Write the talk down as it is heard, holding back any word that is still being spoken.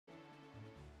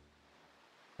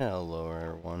Hello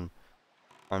everyone,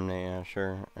 I'm Nate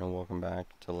Asher, and welcome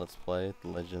back to Let's Play The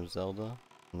Legend of Zelda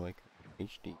and Wake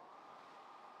HD. In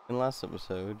the last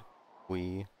episode,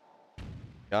 we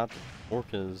got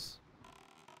Orca's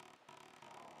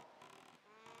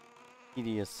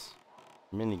tedious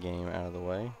minigame out of the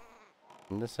way.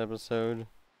 In this episode,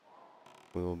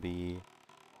 we will be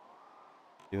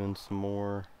doing some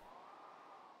more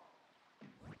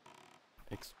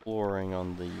exploring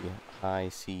on the high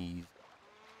seas.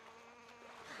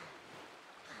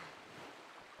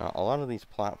 Now, a lot of these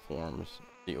platforms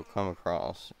that you'll come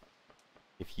across,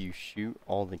 if you shoot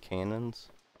all the cannons,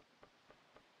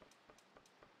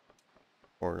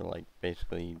 or like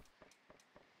basically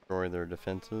destroy their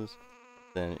defenses,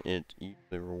 then it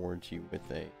usually rewards you with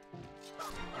a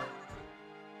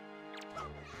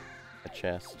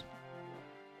chest.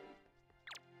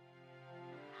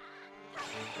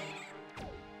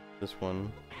 This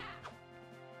one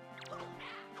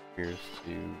appears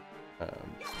to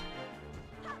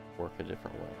work a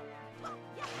different way.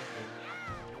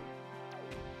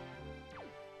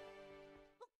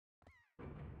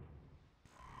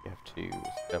 You have to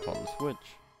step on the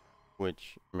switch,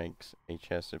 which makes a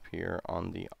chest appear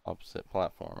on the opposite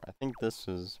platform. I think this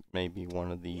is maybe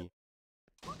one of the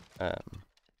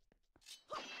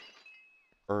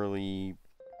early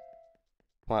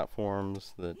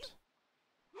platforms that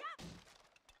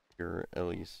you're at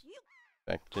least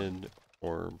expected,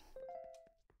 or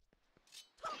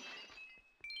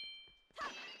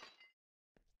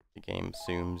the game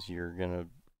assumes you're gonna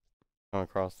come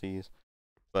across these.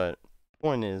 But the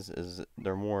point is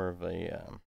they're more of a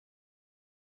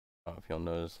if you'll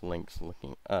notice Link's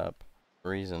looking up. The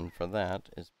reason for that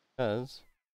is because,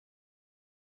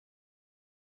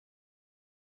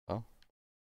 well,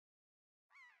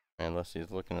 unless he's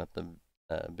looking at the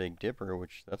Big Dipper,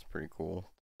 which that's pretty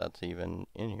cool. That's even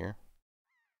in here.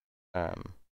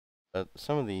 But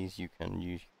some of these you can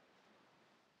use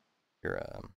your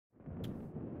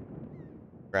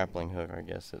grappling hook, I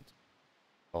guess it's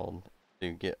called,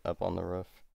 to get up on the roof.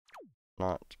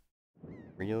 Not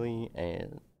really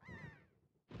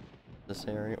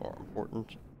necessary or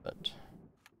important, but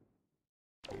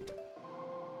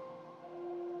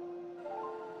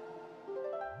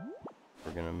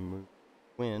we're gonna move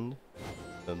wind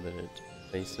so that it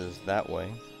faces that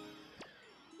way.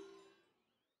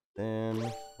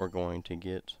 Then we're going to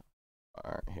get,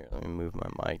 alright, here, let me move my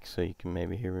mic so you can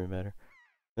maybe hear me better.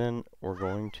 Then we're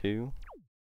going to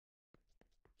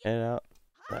head out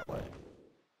that way.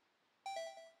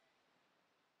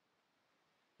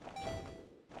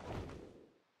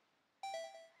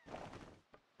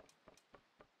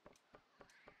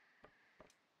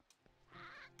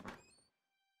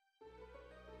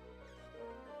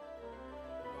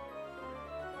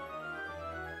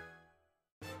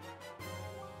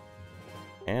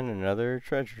 And another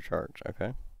treasure charge,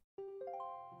 okay.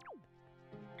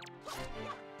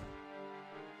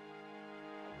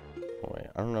 Oh, wait,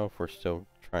 I don't know if we're still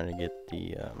trying to get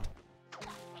the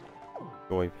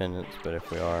joy pendants, but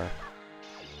if we are,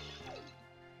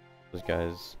 those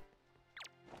guys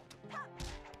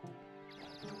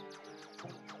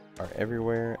are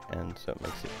everywhere, and so it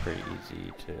makes it pretty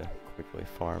easy to quickly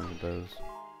farm those.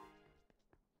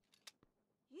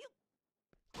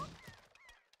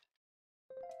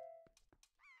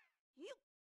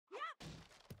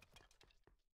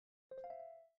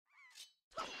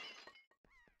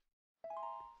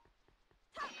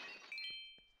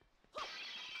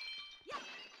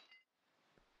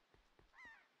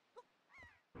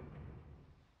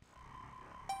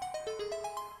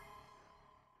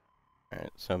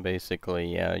 Alright, so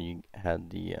basically, yeah, you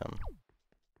had the,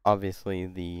 obviously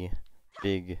the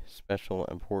big, special,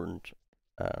 important,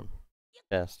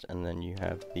 chest, and then you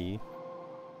have the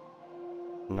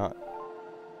not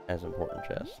as important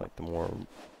chest, like the more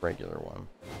regular one.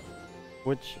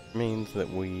 Which means that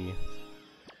we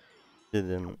did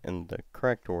them in the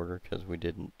correct order, because we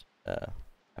didn't,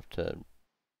 have to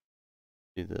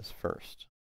do this first.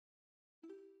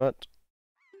 But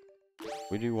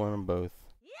we do want them both.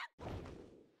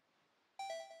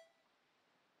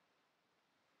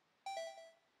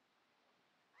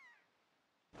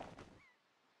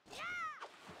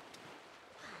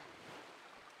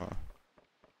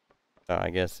 So I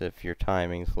guess if your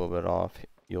timing's a little bit off,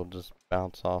 you'll just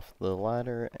bounce off the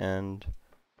ladder and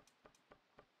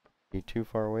be too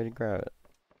far away to grab it.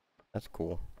 That's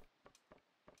cool.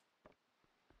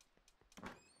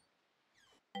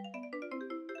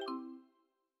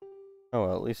 Oh,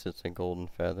 well, at least it's a golden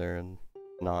feather and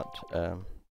not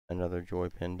another joy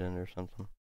pendant or something.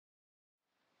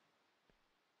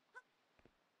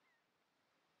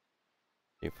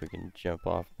 See if we can jump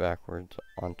off backwards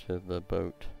onto the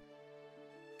boat.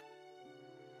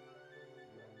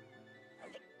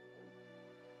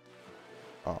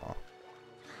 Aw.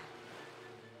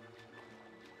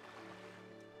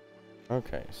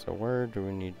 Okay, so where do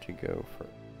we need to go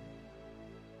first?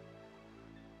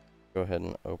 Go ahead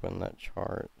and open that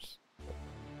chart.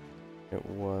 It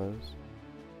was.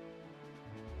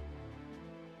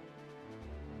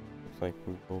 Looks like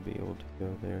we will be able to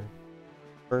go there.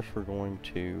 First, we're going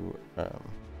to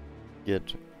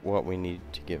get what we need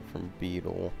to get from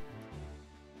Beetle,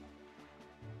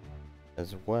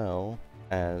 as well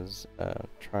as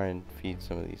try and feed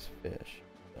some of these fish.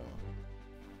 So.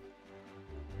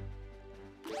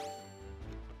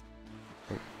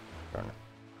 Oh, darn it.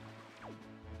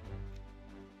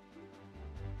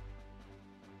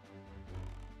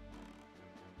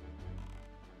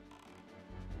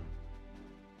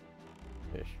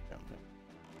 Fish jumping.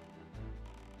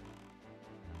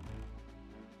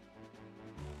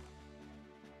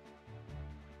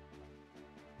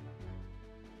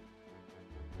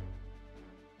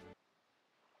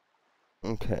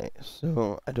 Okay,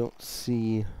 so I don't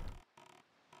see.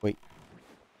 Wait,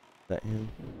 that him?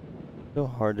 So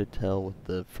hard to tell with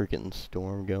the freaking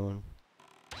storm going.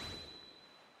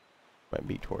 Might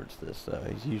be towards this though.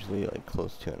 He's usually like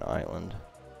close to an island.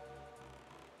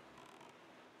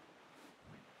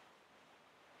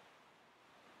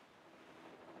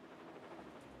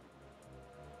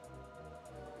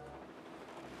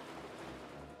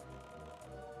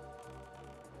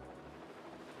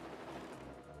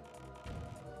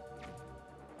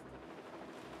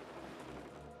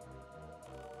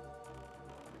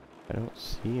 I don't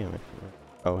see him.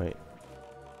 Oh wait.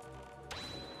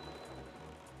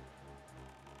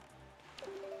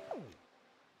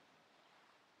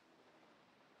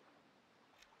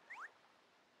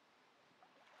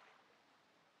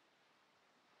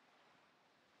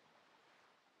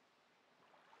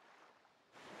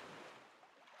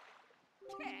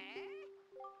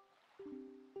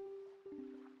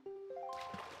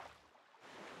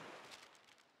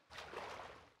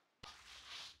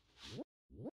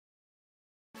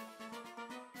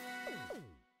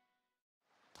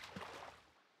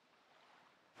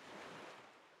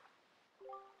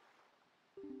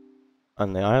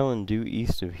 On the island due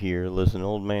east of here lives an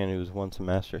old man who was once a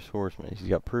master swordsman. He's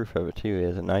got proof of it too. He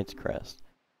has a knight's crest.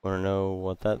 Wanna know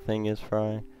what that thing is,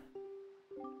 Fry?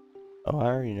 Oh, I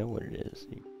already know what it is.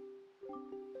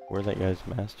 We're that guy's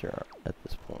master at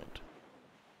this point.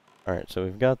 Alright, so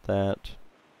we've got that.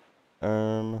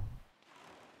 Now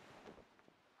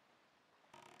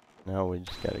we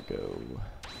just gotta go.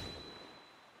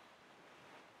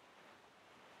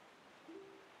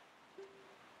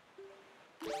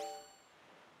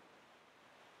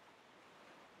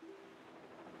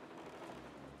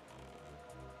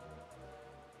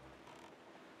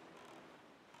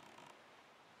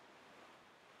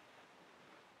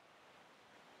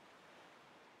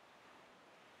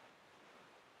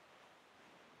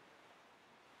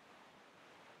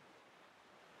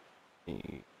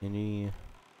 Any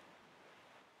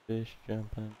fish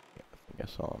jumping? Yeah, I think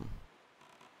I saw him.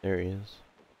 There he is.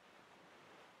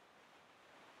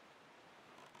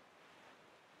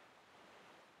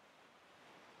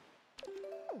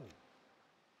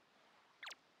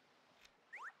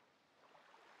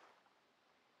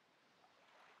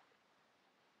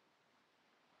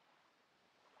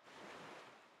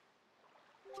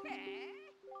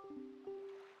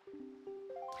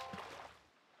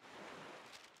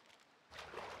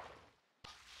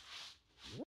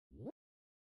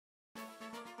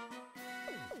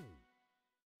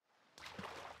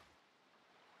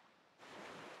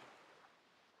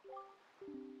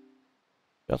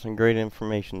 Got some great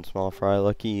information, small fry.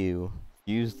 Lucky you.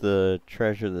 Use the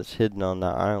treasure that's hidden on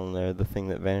that island there, the thing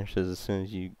that vanishes as soon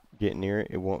as you get near it,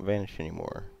 it won't vanish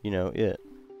anymore. You know, it.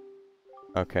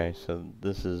 Okay, so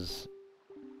this is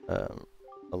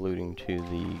alluding to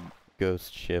the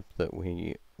ghost ship that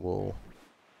we will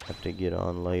have to get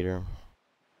on later.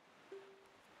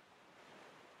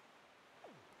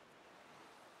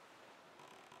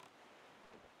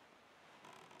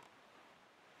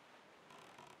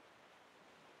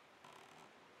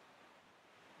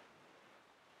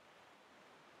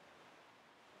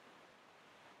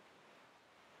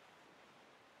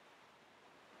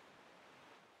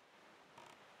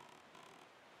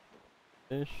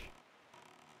 Fish.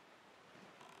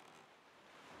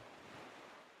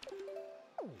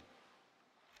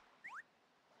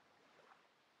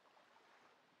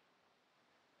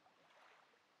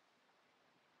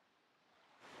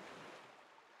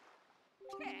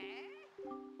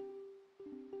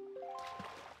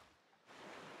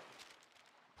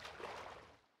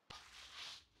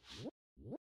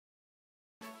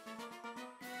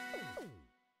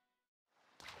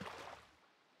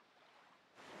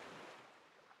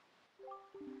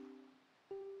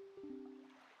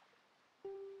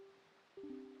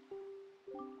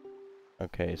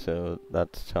 Okay, so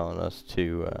that's telling us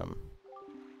to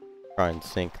try and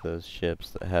sink those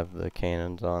ships that have the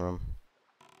cannons on them.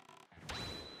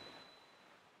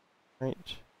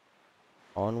 Right.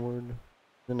 Onward to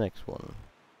the next one.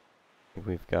 I think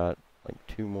we've got like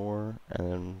 2 more,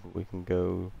 and then we can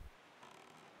go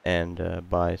and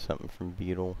buy something from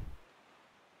Beetle.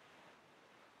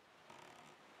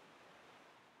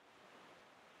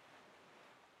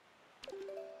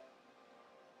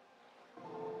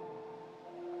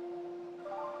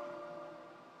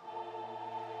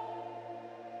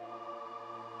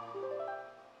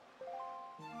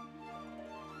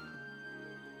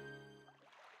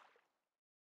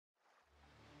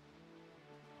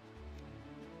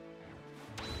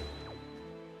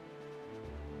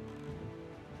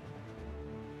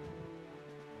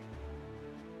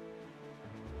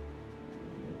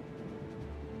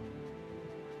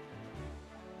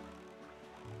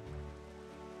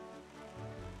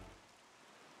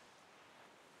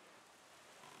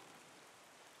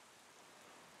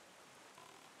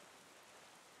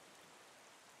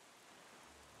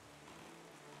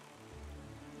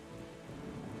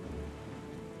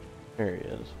 There he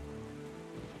is.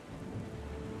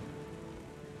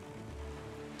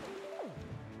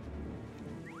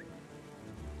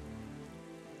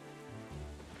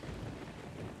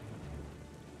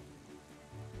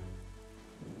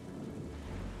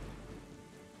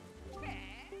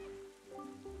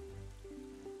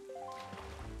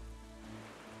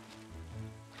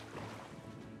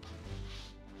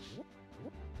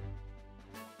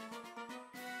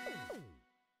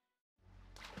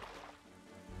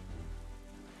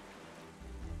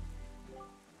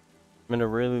 Met a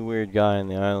really weird guy on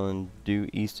the island due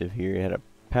east of here. He had a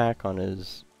pack on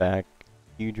his back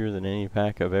huger than any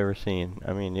pack I've ever seen.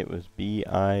 I mean, it was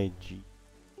B-I-G.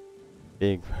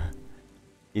 Big.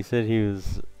 He said he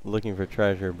was looking for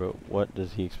treasure, but what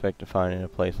does he expect to find in a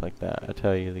place like that? I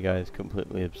tell you, the guy is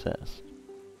completely obsessed.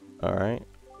 Alright,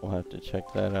 we'll have to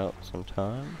check that out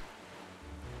sometime.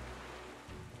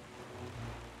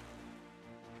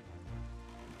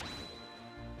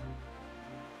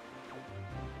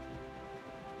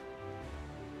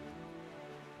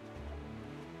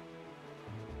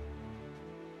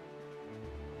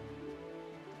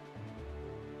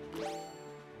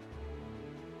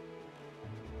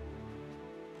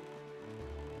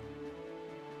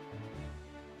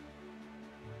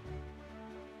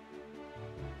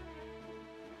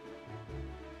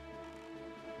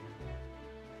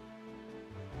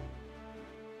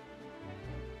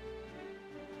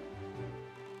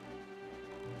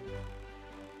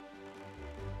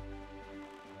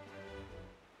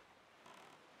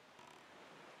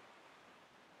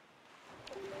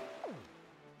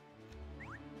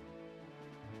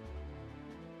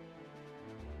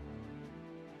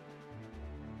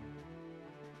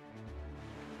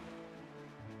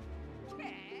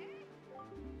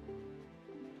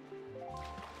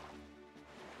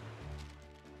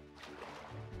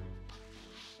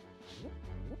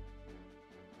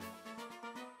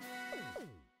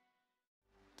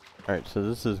 Alright, so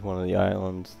this is one of the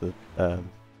islands that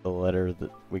the letter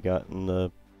that we got in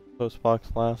the post box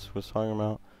last was talking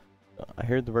about. I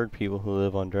heard the bird people who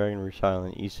live on Dragon Roost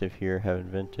Island east of here have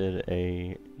invented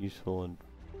a useful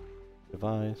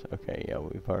device. Okay, yeah,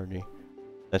 we've already...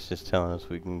 That's just telling us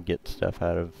we can get stuff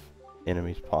out of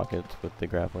enemies' pockets with the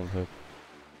grappling hook,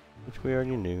 which we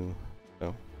already knew.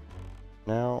 So,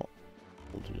 now,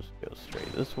 we'll just go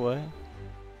straight this way.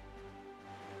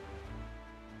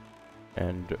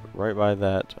 And right by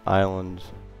that island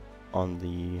on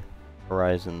the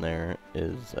horizon there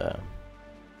is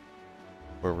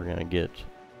where we're gonna get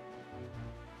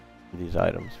these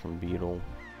items from Beetle.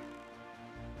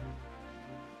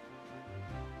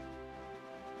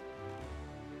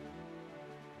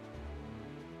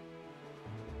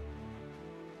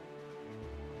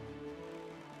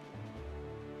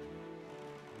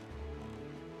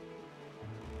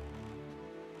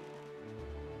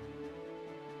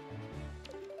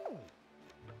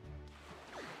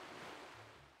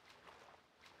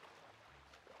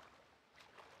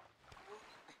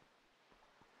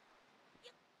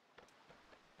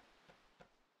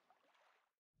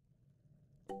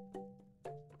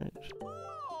 Right.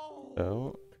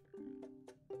 So,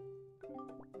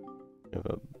 we have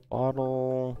a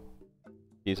bottle,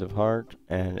 piece of heart,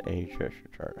 and a treasure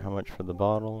chart. How much for the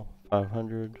bottle?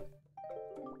 500.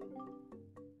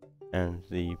 And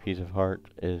the piece of heart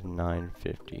is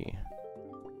 950.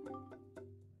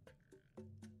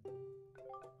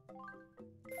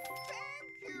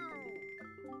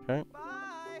 Okay.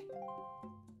 Bye.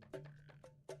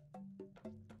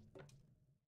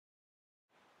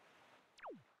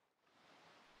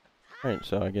 Alright,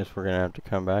 so I guess we're gonna have to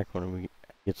come back when we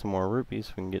get some more rupees.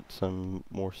 So we can get some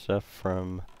more stuff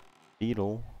from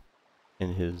Beetle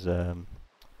in his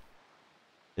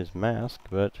mask.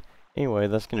 But anyway,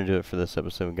 that's gonna do it for this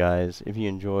episode, guys. If you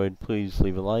enjoyed, please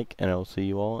leave a like, and I'll see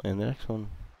you all in the next one.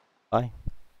 Bye.